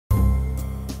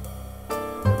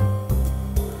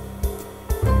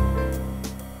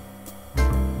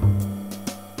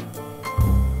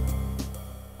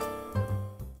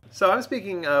So I'm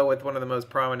speaking with one of the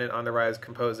most prominent on the rise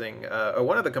composing, or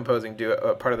one of the composing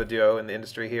duo, part of the duo in the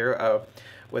industry here,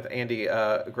 with Andy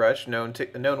Grush,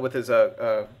 known with his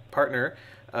partner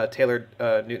Taylor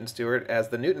Newton Stewart as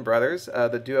the Newton Brothers.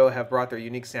 The duo have brought their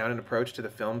unique sound and approach to the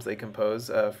films they compose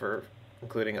for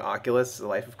including Oculus, The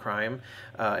Life of Crime,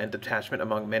 and Detachment,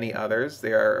 among many others.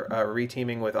 They are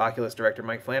reteaming with Oculus director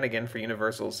Mike Flanagan for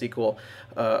Universal's sequel,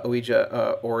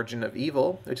 Ouija Origin of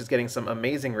Evil, which is getting some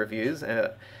amazing reviews.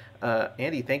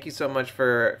 Andy, thank you so much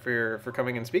for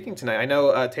coming and speaking tonight. I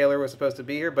know Taylor was supposed to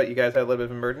be here, but you guys had a little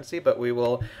bit of emergency, but we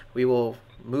will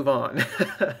move on.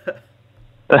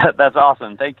 That's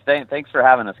awesome. Thanks for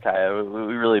having us, Kaya.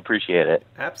 We really appreciate it.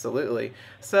 Absolutely.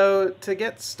 So to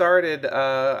get started,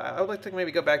 I would like to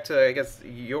maybe go back to, I guess,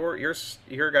 your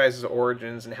guys'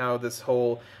 origins and how this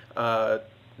whole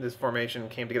this formation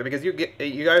came together. Because you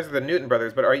guys are the Newton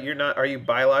brothers, but are you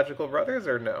biological brothers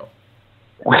or no?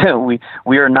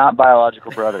 We are not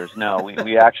biological brothers. No,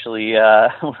 we actually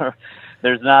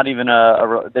there's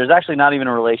actually not even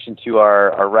a relation to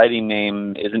our writing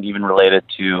name. Isn't even related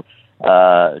to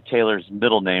Taylor's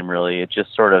middle name, really. It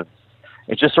just sort of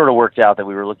worked out that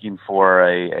we were looking for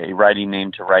a writing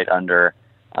name to write under,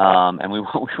 and we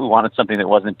wanted something that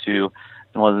wasn't too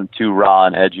raw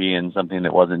and edgy, and something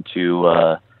that wasn't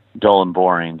too dull and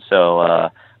boring.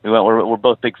 So we're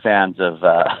both big fans of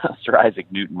Sir Isaac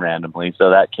Newton randomly, so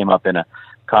that came up in a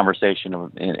conversation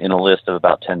in a list of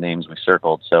about 10 names we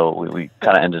circled. So we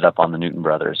kind of ended up on the Newton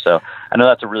brothers. So I know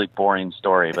that's a really boring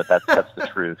story, but that's the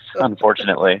truth,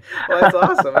 unfortunately. Well, that's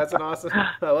awesome. That's an awesome.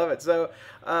 I love it. So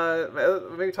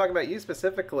maybe talking about you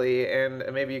specifically, and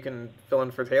maybe you can fill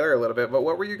in for Taylor a little bit. But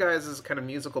what were you guys' kind of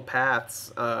musical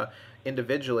paths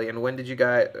individually, and when did you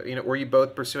guys? Were you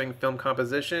both pursuing film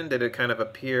composition? Did it kind of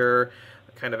appear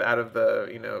kind of out of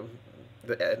the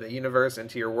the universe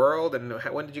into your world, and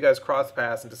when did you guys cross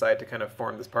paths and decide to kind of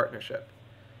form this partnership?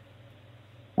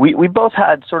 We both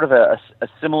had sort of a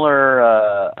similar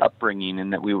upbringing in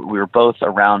that we were both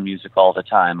around music all the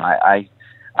time. I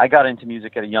got into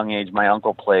music at a young age. My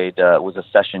uncle was a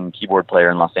session keyboard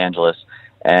player in Los Angeles,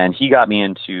 and he got me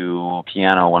into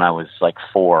piano when I was like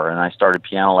 4, and I started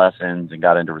piano lessons and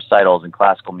got into recitals and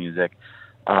classical music.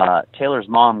 Taylor's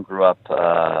mom grew up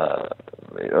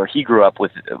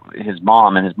with his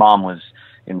mom, and his mom was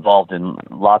involved in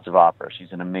lots of opera.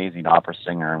 She's an amazing opera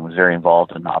singer and was very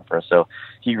involved in opera. So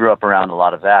he grew up around a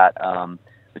lot of that.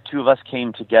 The two of us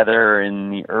came together in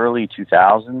the early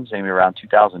 2000s, maybe around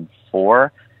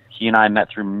 2004. He and I met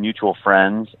through mutual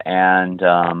friends, and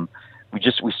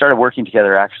we started working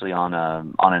together actually on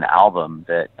an album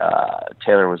that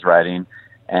Taylor was writing,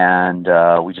 and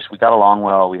we got along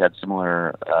well. We had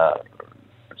similar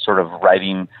sort of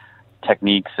writing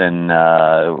techniques, and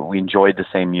we enjoyed the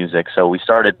same music. So we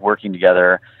started working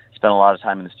together, spent a lot of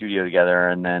time in the studio together,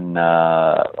 and then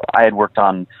I had worked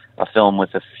on a film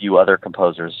with a few other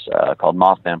composers called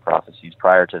Mothman Prophecies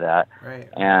prior to that. Right.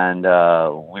 And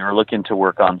we were looking to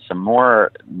work on some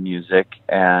more music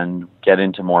and get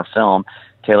into more film.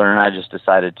 Taylor and I just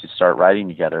decided to start writing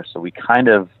together. So we kind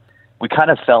of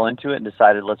fell into it and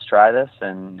decided, let's try this,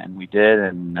 and we did,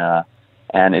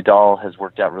 and it all has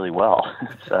worked out really well.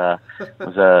 It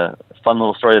was a fun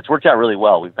little story that's worked out really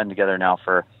well. We've been together now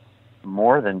for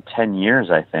more than 10 years,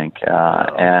 I think,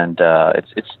 and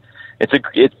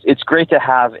it's great to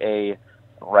have a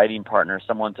writing partner,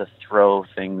 someone to throw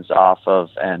things off of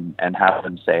and have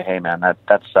them say, hey man,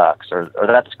 that sucks, or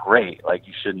that's great. Like,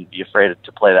 you shouldn't be afraid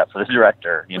to play that for the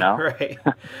director, Right.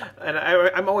 And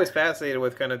I'm always fascinated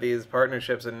with kind of these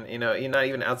partnerships, and not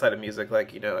even outside of music.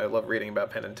 Like, I love reading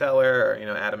about Penn and Teller,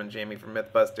 or Adam and Jamie from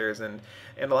Mythbusters, and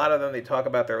a lot of them, they talk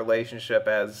about their relationship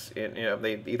as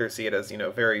they either see it as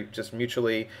very just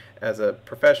mutually as a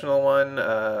professional one.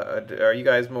 Are you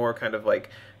guys more kind of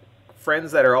like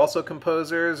friends that are also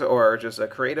composers, or just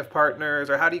creative partners,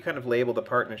 or how do you kind of label the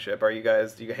partnership?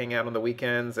 Do you hang out on the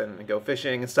weekends and go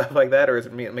fishing and stuff like that, or is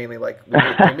it mainly like we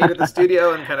meet at the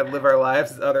studio and kind of live our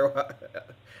lives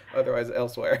otherwise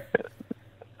elsewhere?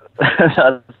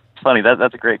 That's funny.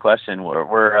 That's a great question.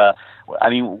 We're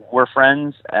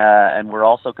friends, and we're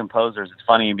also composers. It's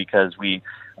funny because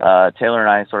Taylor and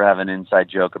I sort of have an inside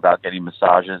joke about getting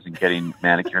massages and getting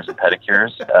manicures and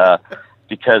pedicures.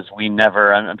 Because we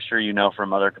never, I'm sure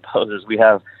from other composers, we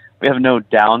have no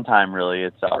downtime really.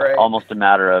 It's right. Almost a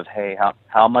matter of, hey,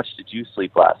 how much did you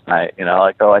sleep last night?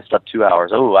 Like, oh, I slept 2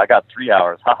 hours. Oh, I got 3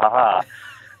 hours. Ha ha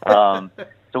ha.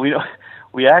 So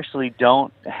we actually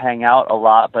don't hang out a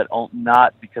lot, but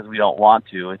not because we don't want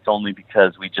to. It's only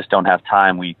because we just don't have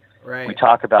time. We Right. We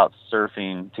talk about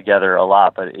surfing together a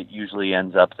lot, but it usually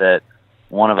ends up that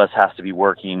one of us has to be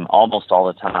working almost all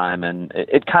the time. And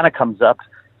it kind of comes up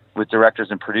with directors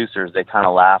and producers. They kind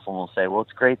of laugh and will say, well,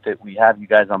 it's great that we have you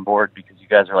guys on board because you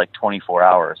guys are like 24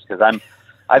 hours. Because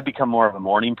I've become more of a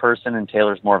morning person and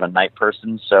Taylor's more of a night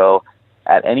person. So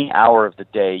at any hour of the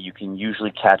day, you can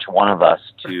usually catch one of us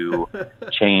to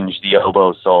change the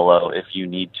oboe solo if you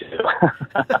need to.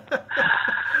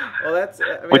 Well,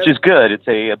 which is good. It's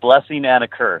a blessing and a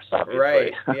curse, obviously.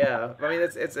 Right. Yeah. I mean,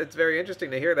 it's very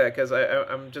interesting to hear that because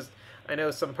I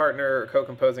know some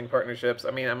co-composing partnerships.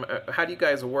 I mean, how do you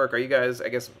guys work? Are you guys, I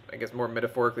guess more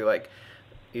metaphorically, like,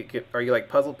 are you like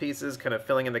puzzle pieces, kind of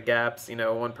filling in the gaps? You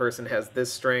know, one person has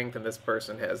this strength and this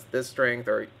person has this strength,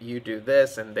 or you do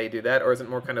this and they do that, or is it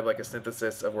more kind of like a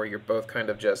synthesis of where you're both kind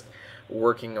of just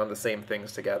working on the same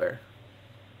things together?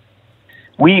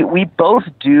 We both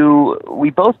do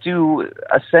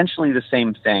essentially the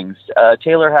same things.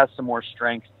 Taylor has some more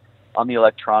strength on the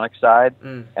electronic side,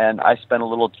 and I spent a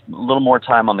little more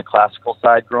time on the classical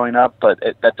side growing up. But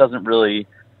that doesn't really.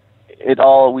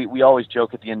 We always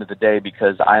joke at the end of the day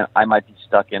because I might be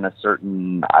stuck in a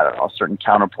certain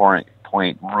counterpoint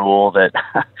rule that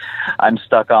I'm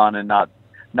stuck on and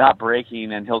not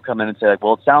breaking, and he'll come in and say, like,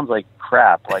 well, it sounds like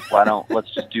crap, like,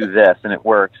 let's just do this, and it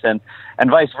works, and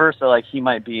vice versa. Like, he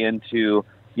might be into,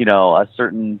 a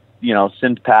certain,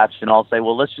 synth patch, and I'll say,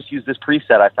 well, let's just use this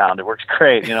preset I found, it works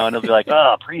great, and he'll be like,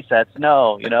 oh, presets,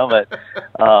 no, but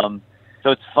so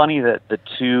it's funny that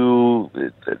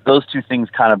those two things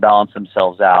kind of balance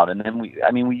themselves out. And then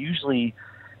we usually,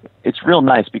 it's real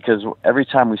nice because every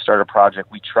time we start a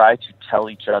project, we try to tell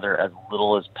each other as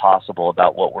little as possible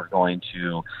about what we're going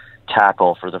to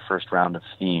tackle for the first round of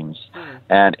themes.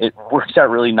 And it works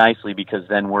out really nicely because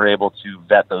then we're able to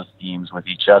vet those themes with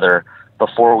each other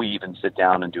before we even sit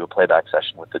down and do a playback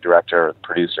session with the director or the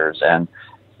producers. And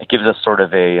it gives us sort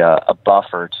of a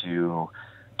buffer to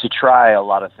try a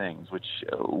lot of things, which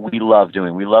we love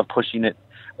doing. We love pushing it.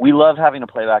 We love having a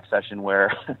playback session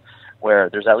where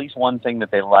there's at least one thing that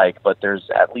they like, but there's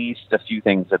at least a few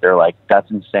things that they're like,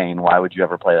 that's insane. Why would you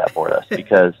ever play that for us?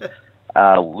 Because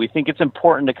we think it's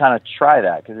important to kind of try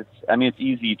that because it's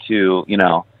easy to,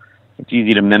 it's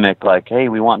easy to mimic like, hey,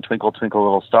 we want Twinkle, Twinkle,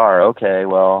 Little Star. Okay,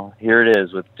 well, here it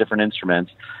is with different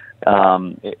instruments.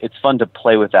 It's fun to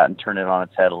play with that and turn it on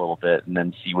its head a little bit and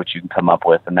then see what you can come up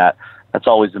with. And that's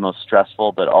always the most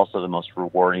stressful, but also the most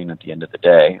rewarding at the end of the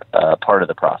day, part of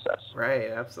the process.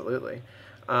 Right, absolutely.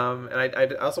 And I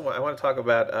also want to talk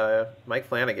about Mike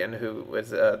Flanagan, who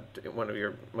was one of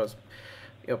your most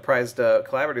prized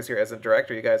collaborators here as a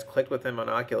director. You guys clicked with him on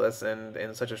Oculus, and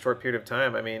in such a short period of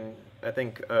time. I mean, I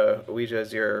think Ouija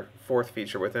is your fourth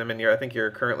feature with him, and I think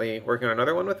you're currently working on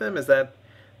another one with him. Is that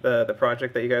the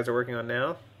project that you guys are working on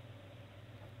now?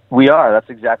 We are. That's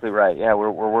exactly right. Yeah,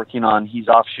 we're working on. He's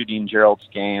off shooting Gerald's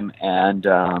Game, and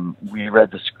we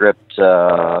read the script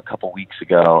a couple weeks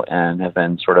ago, and have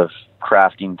been sort of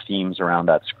crafting themes around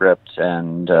that script.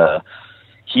 And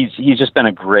he's just been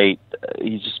a great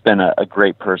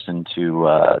person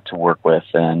to work with,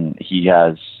 and he's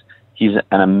an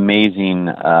amazing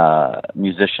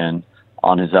musician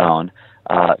on his own.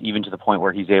 Even to the point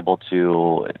where he's able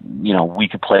to, we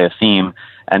could play a theme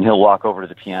and he'll walk over to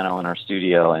the piano in our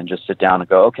studio and just sit down and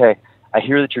go, okay, I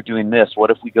hear that you're doing this.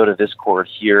 What if we go to this chord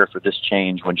here for this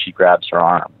change when she grabs her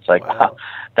arm? It's like, wow,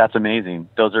 that's amazing.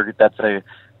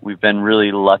 We've been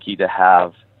really lucky to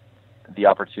have the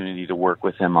opportunity to work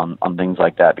with him on things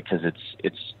like that because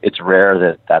it's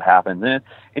rare that happens. And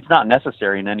it's not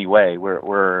necessary in any way.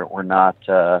 We're not,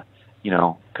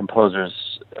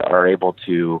 composers are able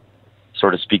to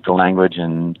sort of speak the language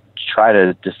and try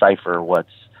to decipher what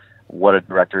a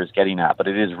director is getting at. But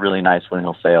it is really nice when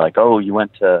he'll say like, oh, you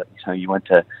went to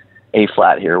A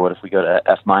flat here. What if we go to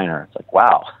F minor? It's like,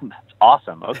 wow, that's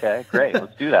awesome. Okay, great.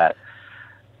 Let's do that.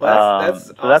 Well, that's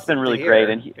so that's been really great.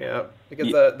 And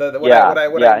because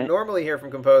what I normally hear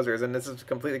from composers, and this is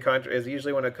completely is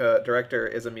usually when a director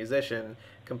is a musician,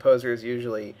 composers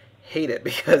usually hate it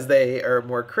because they are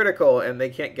more critical and they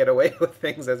can't get away with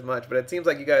things as much. But it seems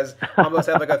like you guys almost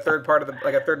have like a third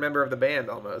member of the band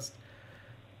almost.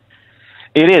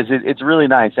 It is. It's really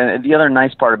nice. And the other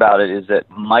nice part about it is that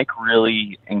Mike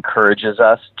really encourages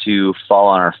us to fall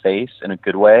on our face in a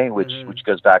good way, which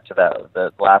goes back to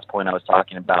the last point I was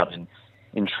talking about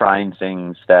in trying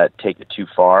things that take it too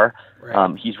far.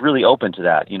 Right. He's really open to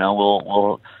that.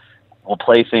 We'll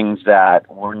play things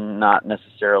that we're not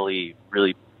necessarily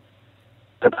really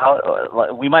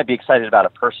about. We might be excited about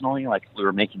it personally, like we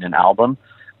were making an album,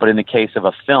 but in the case of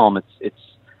a film, it's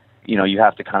you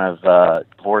have to kind of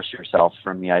divorce yourself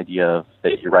from the idea of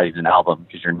that you're writing an album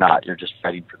because you're not. You're just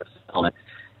writing for the film.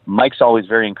 Mike's always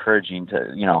very encouraging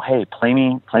to, hey, play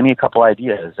me a couple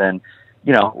ideas, and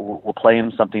we'll play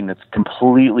him something that's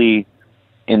completely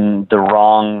in the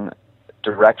wrong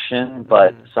direction,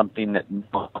 but something that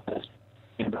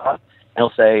about.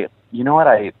 He'll say, you know what,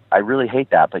 I really hate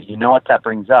that, but you know what that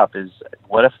brings up is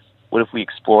what if we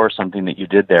explore something that you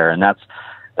did there, and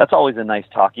that's always a nice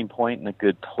talking point and a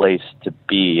good place to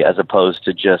be, as opposed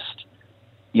to just,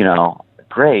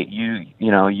 great, you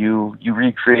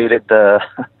recreated the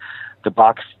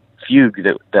Bach fugue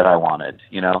that I wanted,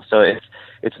 So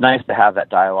it's nice to have that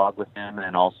dialogue with him,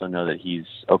 and also know that he's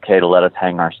okay to let us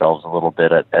hang ourselves a little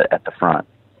bit at the front.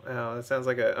 Oh, it sounds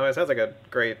like a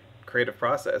great creative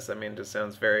process. I mean, it just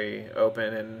sounds very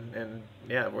open and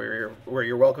yeah, where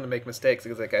you're welcome to make mistakes,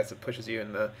 because I guess it pushes you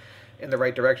in the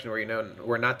right direction where you know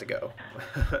where not to go.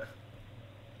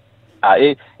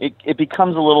 It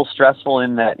becomes a little stressful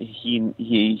in that he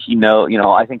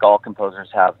know, I think all composers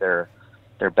have their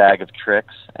bag of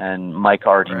tricks, and Mike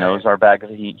already knows our bag.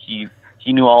 He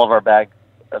knew all of our bag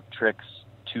of tricks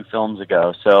 2 films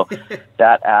ago, so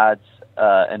that adds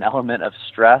an element of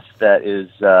stress that is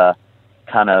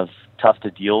kind of tough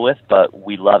to deal with, but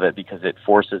we love it because it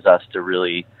forces us to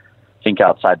really think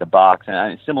outside the box.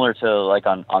 And similar to like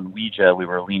on Ouija, we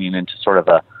were leaning into sort of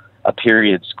a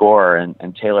period score,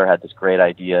 and Taylor had this great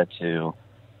idea to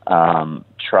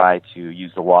try to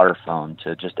use the water phone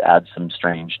to just add some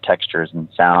strange textures and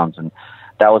sounds, and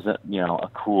that was a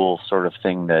cool sort of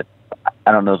thing that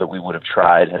I don't know that we would have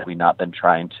tried had we not been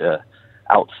trying to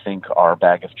outthink our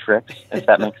bag of tricks, if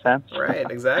that makes sense. Right,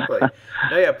 exactly.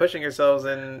 No, yeah, pushing yourselves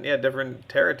in different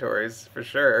territories for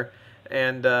sure.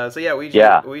 And so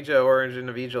Ouija Origin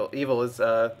of Evil is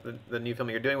the new film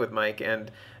you're doing with Mike, and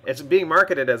it's being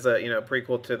marketed as a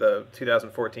prequel to the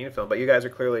 2014 film, but you guys are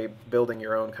clearly building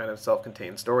your own kind of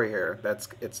self-contained story here. That's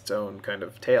its own kind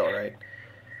of tale, right?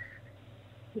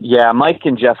 Yeah, Mike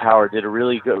and Jeff Howard did a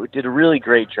really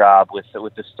great job with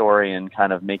the story and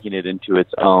kind of making it into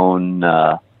its own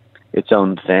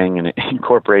thing, and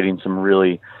incorporating some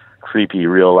really creepy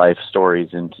real life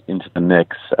stories into the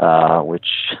mix,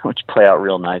 which play out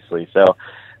real nicely. So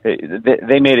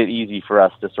they made it easy for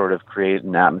us to sort of create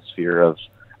an atmosphere of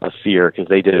fear, because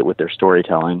they did it with their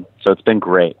storytelling. So it's been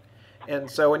great. And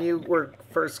so when you were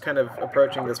first kind of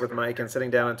approaching this with Mike and sitting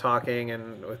down and talking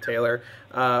and with Taylor,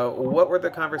 what were the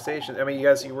conversations? I mean,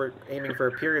 you were aiming for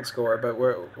a period score, but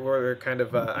were there kind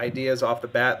of ideas off the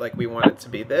bat, like we want it to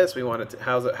be this,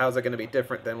 how's it going to be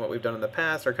different than what we've done in the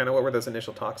past, or kind of what were those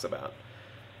initial talks about?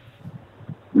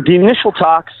 The initial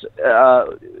talks,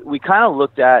 we kind of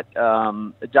looked at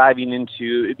diving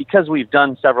into, because we've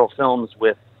done several films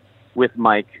with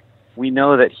Mike. We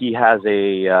know that he has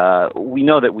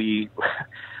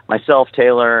myself,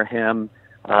 Taylor, him,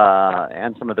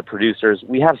 and some of the producers,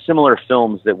 we have similar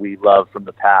films that we love from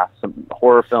the past, some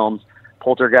horror films.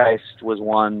 Poltergeist was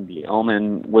one, The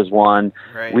Omen was one.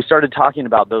 Right. We started talking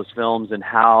about those films and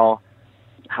how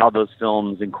those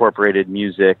films incorporated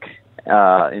music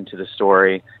into the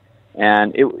story.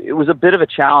 And it was a bit of a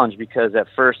challenge, because at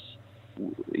first,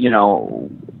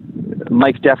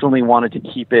 Mike definitely wanted to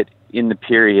keep it in the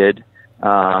period,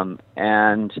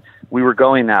 and we were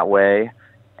going that way.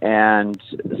 And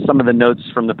some of the notes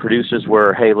from the producers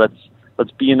were, hey, let's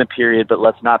be in the period, but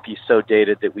let's not be so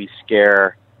dated that we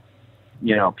scare,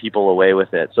 people away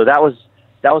with it. So that was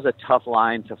a tough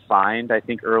line to find. I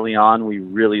think early on we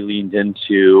really leaned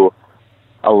into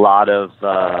a lot of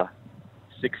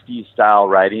 60s style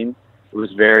writing. It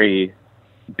was very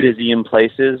busy in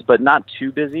places, but not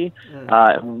too busy.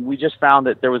 We just found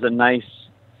that there was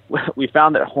we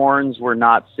found that horns were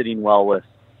not sitting well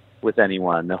with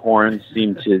anyone. The horns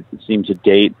seemed to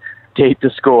date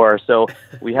the score, so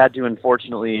we had to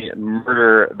unfortunately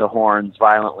murder the horns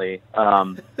violently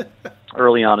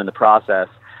early on in the process.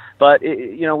 But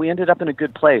we ended up in a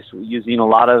good place, using a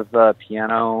lot of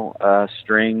piano,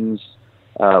 strings,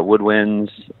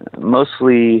 woodwinds,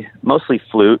 mostly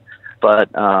flute, but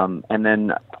and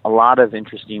then a lot of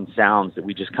interesting sounds that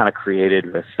we just kind of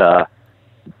created with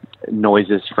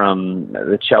noises from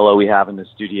the cello we have in the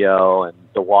studio, and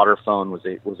the water phone was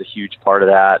a huge part of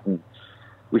that. And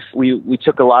we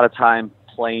took a lot of time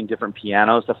playing different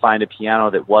pianos to find a piano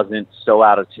that wasn't so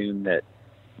out of tune that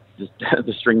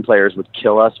the string players would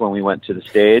kill us when we went to the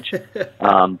stage.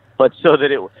 But so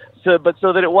that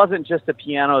it wasn't just a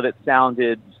piano that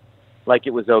sounded like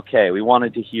it was okay. We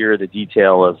wanted to hear the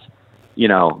detail of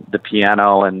the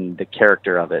piano and the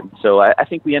character of it. So I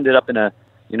think we ended up in a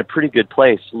pretty good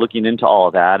place looking into all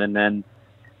of that. And then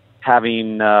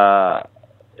having,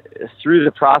 through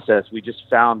the process, we just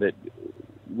found that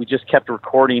we just kept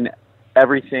recording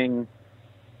everything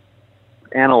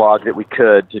analog that we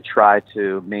could to try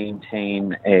to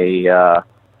maintain a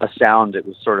sound that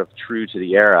was sort of true to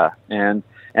the era. And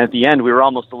at the end, we were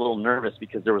almost a little nervous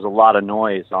because there was a lot of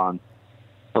noise on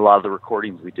a lot of the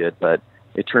recordings we did, but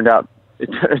it turned out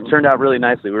really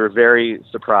nicely. We were very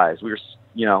surprised. We were,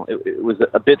 it was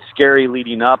a bit scary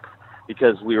leading up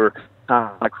because we were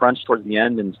kind of crunched towards the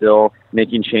end and still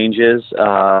making changes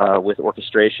with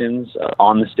orchestrations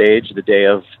on the stage the day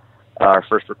of our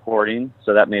first recording.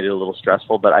 So that made it a little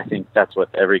stressful, but I think that's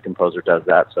what every composer does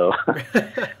that. So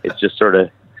it's just sort of,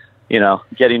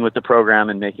 getting with the program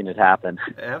and making it happen.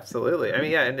 Absolutely. I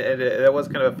mean, yeah, and that was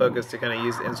kind of a focus to kind of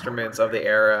use instruments of the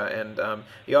era. And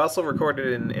you also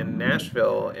recorded in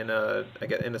Nashville in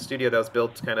a studio that was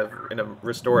built kind of in a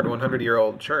restored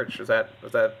 100-year-old church. Was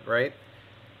that right?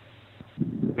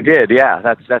 We did, yeah.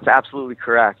 That's absolutely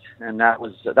correct. And that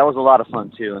was a lot of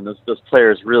fun too. And those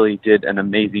players really did an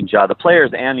amazing job. The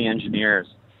players and the engineers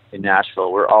in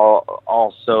Nashville were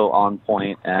all so on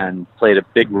point and played a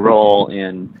big role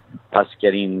in us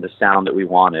getting the sound that we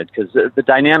wanted, because the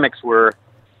dynamics were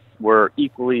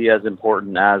equally as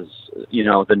important as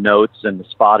the notes and the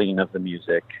spotting of the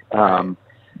music.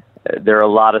 There are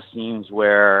a lot of scenes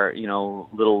where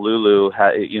little Lulu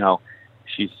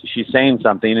she's saying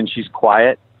something and she's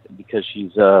quiet because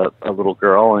she's a little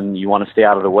girl and you want to stay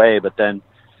out of the way, but then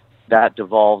that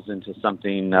devolves into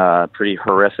something pretty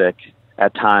horrific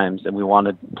at times, and we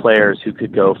wanted players who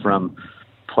could go from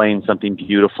playing something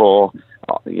beautiful.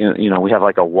 We have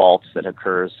like a waltz that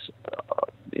occurs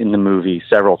in the movie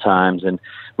several times, and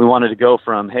we wanted to go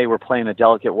from, hey, we're playing a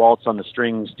delicate waltz on the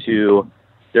strings, to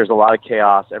there's a lot of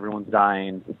chaos, everyone's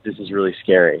dying, this is really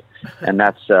scary. And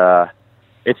that's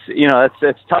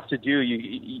it's tough to do.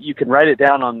 You can write it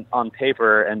down on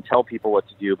paper and tell people what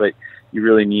to do, but you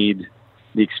really need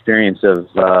the experience of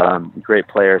great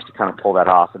players to kind of pull that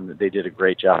off, and they did a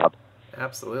great job.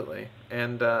 Absolutely.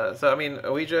 And so, I mean,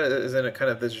 Ouija is in a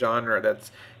kind of this genre that's,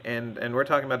 and we're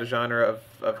talking about a genre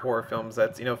of horror films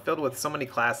that's, filled with so many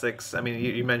classics. I mean,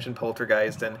 you mentioned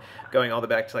Poltergeist and going all the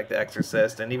way back to like The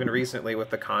Exorcist, and even recently with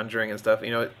The Conjuring and stuff,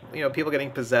 people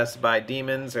getting possessed by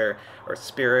demons or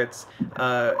spirits.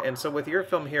 And so with your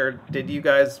film here, did you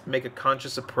guys make a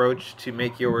conscious approach to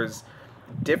make yours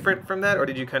different from that, or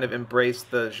did you kind of embrace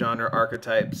the genre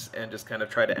archetypes and just kind of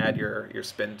try to add your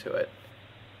spin to it?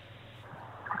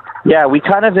 Yeah, we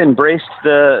kind of embraced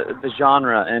the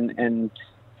genre and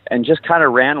just kind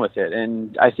of ran with it.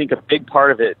 And I think a big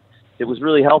part of it that was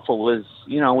really helpful was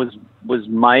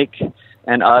Mike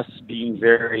and us being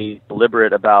very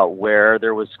deliberate about where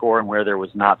there was score and where there was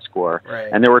not score. Right.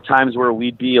 And there were times where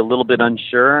we'd be a little bit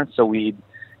unsure, so we'd,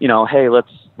 hey,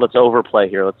 let's overplay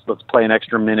here. Let's play an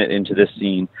extra minute into this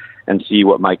scene and see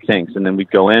what Mike thinks. And then we'd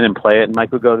go in and play it, and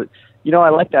Mike would go, I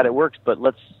like that, it works, but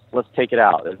let's take it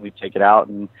out. And we'd take it out,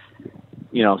 and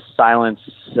silence.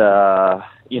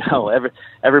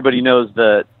 Everybody knows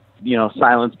that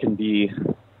silence can be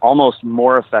almost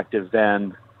more effective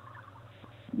than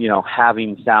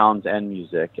having sounds and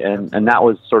music, and that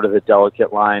was sort of a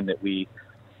delicate line that we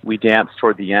danced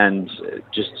toward the end,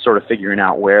 just sort of figuring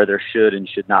out where there should and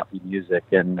should not be music,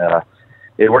 and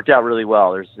it worked out really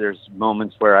well. There's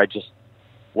moments where I just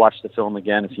watched the film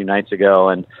again a few nights ago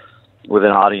and with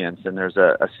an audience, and there's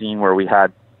a scene where we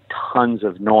had tons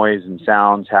of noise and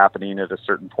sounds happening at a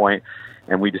certain point,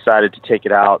 and we decided to take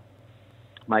it out.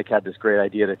 Mike had this great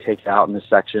idea to take it out in this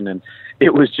section, and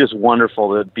it was just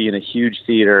wonderful to be in a huge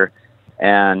theater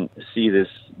and see the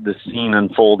scene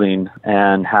unfolding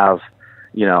and have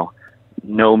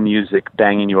no music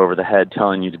banging you over the head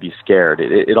telling you to be scared.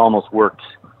 It almost worked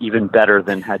even better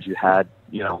than had you had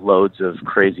loads of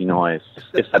crazy noise,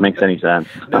 if that makes any sense.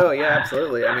 No, yeah,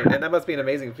 absolutely. I mean, and that must be an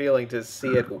amazing feeling to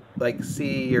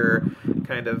see your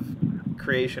kind of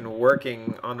creation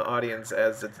working on the audience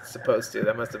as it's supposed to.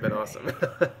 That must have been awesome.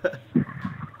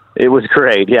 It was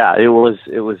great. Yeah, it was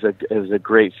a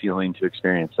great feeling to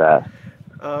experience that.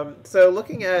 So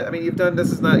looking at, you've done,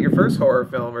 this is not your first horror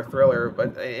film or thriller,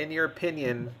 but in your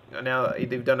opinion, now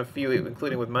you've done a few,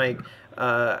 including with Mike,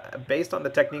 based on the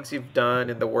techniques you've done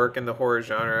and the work in the horror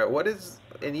genre, what is,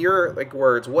 in your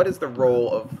words, what is the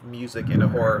role of music in a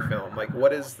horror film?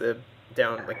 What is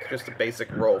just a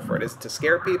basic role for it? Is it to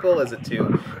scare people? Is it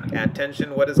to add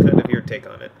tension? What is kind of your take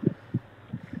on it?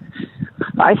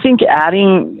 I think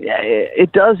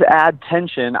it does add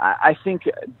tension. I think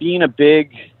being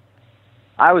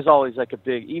I was always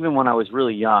even when I was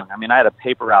really young. I had a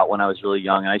paper route when I was really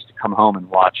young, and I used to come home and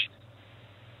watch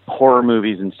horror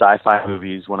movies and sci-fi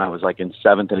movies when I was in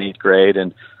 7th and 8th grade.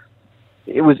 And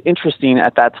it was interesting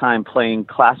at that time playing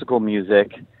classical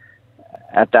music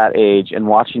at that age and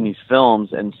watching these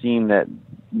films and seeing that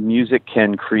music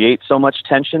can create so much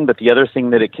tension, but the other thing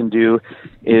that it can do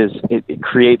is it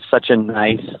creates such a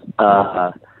nice,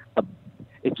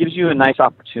 it gives you a nice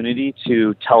opportunity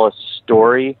to tell a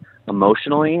story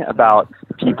emotionally about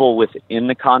people within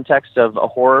the context of a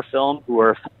horror film who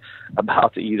are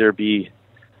about to either be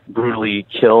brutally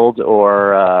killed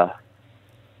or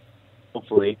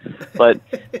hopefully, but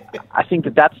I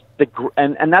think that's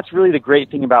and that's really the great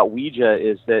thing about Ouija,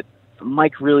 is that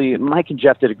Mike and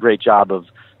Jeff did a great job of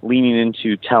leaning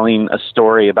into telling a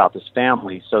story about this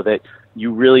family so that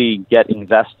you really get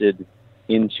invested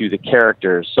into the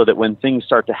characters, so that when things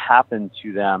start to happen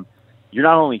to them, you're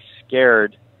not only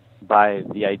scared by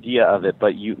the idea of it,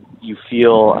 but you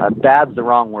feel, bad's the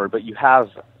wrong word, but you have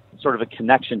sort of a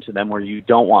connection to them where you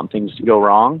don't want things to go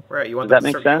wrong. Right. You want Does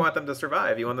them that make sense? You want them to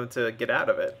survive. You want them to get out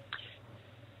of it.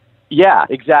 Yeah,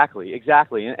 exactly.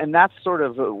 And that's sort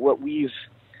of what we've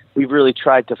really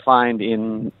tried to find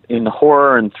in the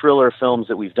horror and thriller films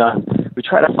that we've done. We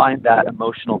try to find that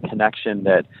emotional connection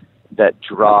that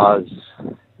draws,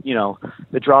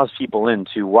 that draws people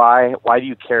into why do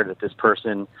you care that this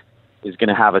person is going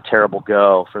to have a terrible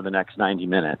go for the next 90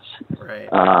 minutes? Right.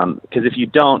 Because if you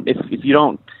don't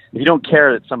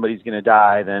care that somebody's going to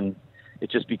die, then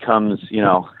it just becomes,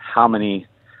 how many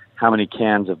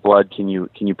cans of blood can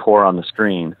you pour on the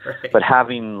screen? Right. But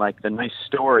having like the nice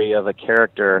story of a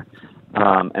character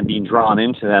and being drawn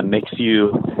into them makes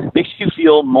you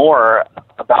feel more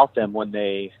about them when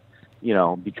they,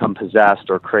 become possessed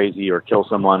or crazy or kill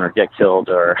someone or get killed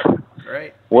or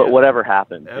right. whatever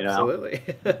happens. Absolutely.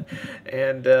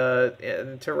 And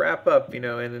to wrap up, and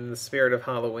in the spirit of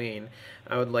Halloween,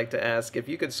 I would like to ask if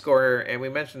you could score, and we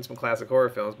mentioned some classic horror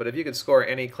films, but if you could score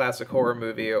any classic horror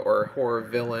movie or horror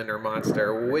villain or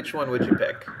monster, which one would you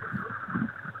pick?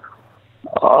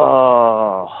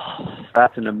 Oh,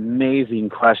 that's an amazing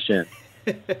question.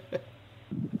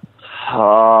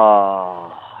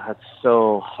 Oh, that's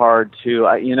so hard to,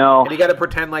 And you got to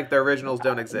pretend like the originals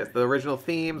don't exist. The original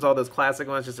themes, all those classic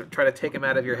ones, just try to take them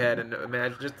out of your head and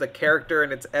imagine just the character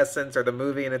in its essence or the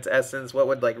movie in its essence. What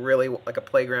would really like a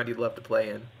playground you'd love to play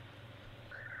in?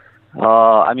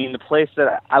 The place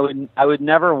that I would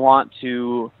never want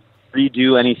to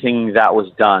redo anything that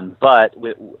was done, but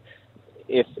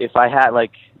if I had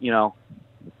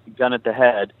gun at the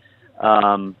head,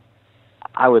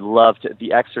 I would love to.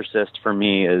 The Exorcist for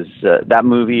me is that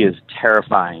movie is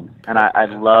terrifying, and I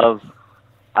love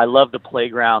the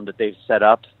playground that they've set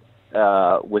up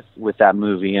with that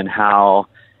movie and how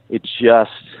it's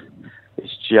just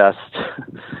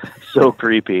so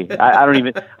creepy. I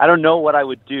don't know what I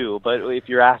would do, but if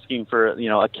you're asking for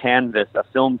a canvas, a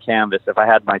film canvas, if I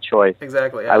had my choice,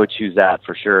 exactly, yeah. I would choose that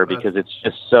for sure because it's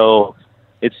just so.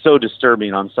 It's so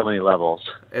disturbing on so many levels.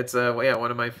 It's one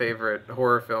of my favorite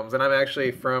horror films, and I'm actually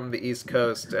from the East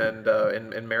Coast and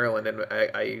in Maryland, and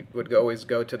I would always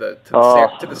go to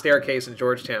the staircase in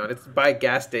Georgetown. It's by a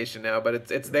gas station now, but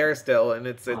it's there still, and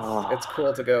it's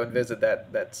cool to go and visit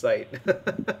that site.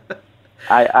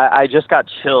 I just got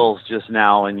chills just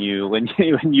now when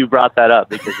you brought that up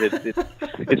because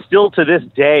it's still to this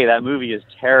day that movie is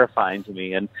terrifying to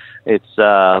me, and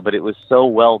but it was so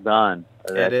well done.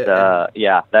 Oh,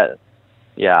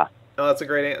 that's a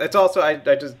great. It's also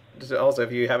also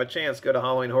if you have a chance, go to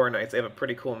Halloween Horror Nights. They have a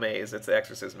pretty cool maze. It's the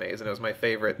Exorcist maze, and it was my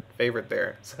favorite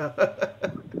there. So.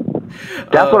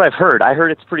 That's what I've heard. I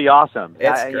heard it's pretty awesome.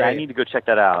 Great. I need to go check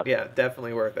that out. Yeah,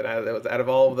 definitely worth it. It was out of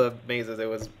all of the mazes, it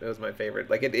was my favorite.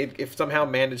 Like it somehow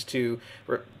managed to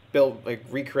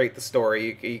recreate the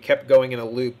story. You kept going in a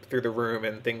loop through the room,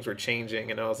 and things were changing.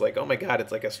 And I was like, oh my god,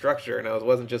 it's like a structure, and it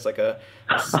wasn't just like a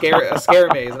scare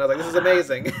maze. And I was like, this is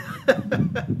amazing.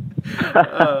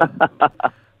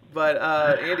 But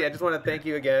Andy, I just want to thank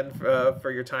you again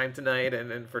for your time tonight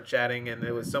and for chatting, and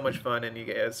it was so much fun, and you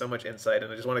had so much insight,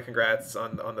 and I just want to congrats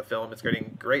on the film. It's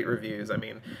getting great reviews. I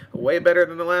mean, way better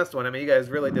than the last one. I mean, you guys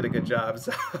really did a good job.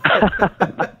 So.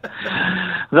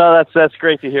 No, that's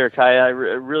great to hear, Kai. I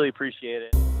really appreciate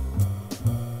it.